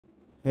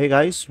Hey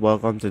guys,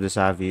 welcome to the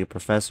Savvy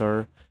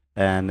Professor,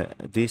 and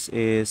this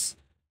is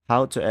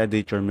how to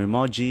edit your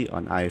Memoji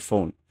on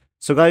iPhone.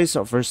 So guys,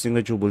 first thing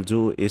that you will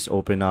do is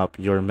open up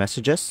your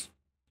messages.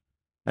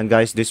 And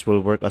guys, this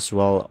will work as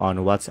well on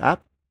WhatsApp.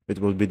 It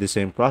will be the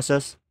same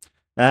process.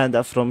 And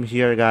from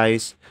here,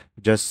 guys,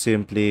 just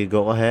simply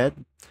go ahead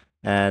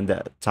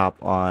and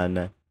tap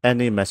on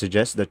any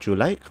messages that you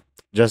like.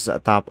 Just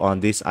tap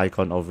on this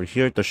icon over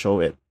here to show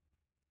it.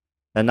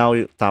 And now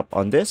you tap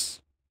on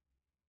this.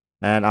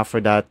 And after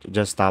that,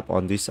 just tap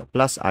on this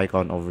plus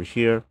icon over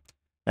here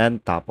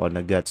and tap on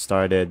the get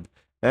started.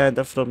 And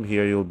from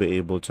here, you'll be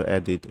able to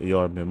edit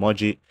your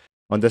Memoji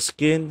on the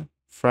skin,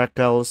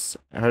 freckles,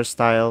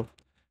 hairstyle,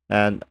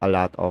 and a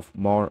lot of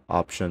more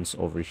options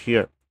over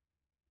here.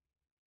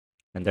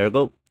 And there you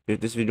go.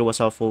 If this video was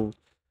helpful,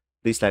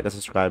 please like and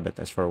subscribe, and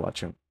thanks for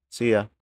watching. See ya.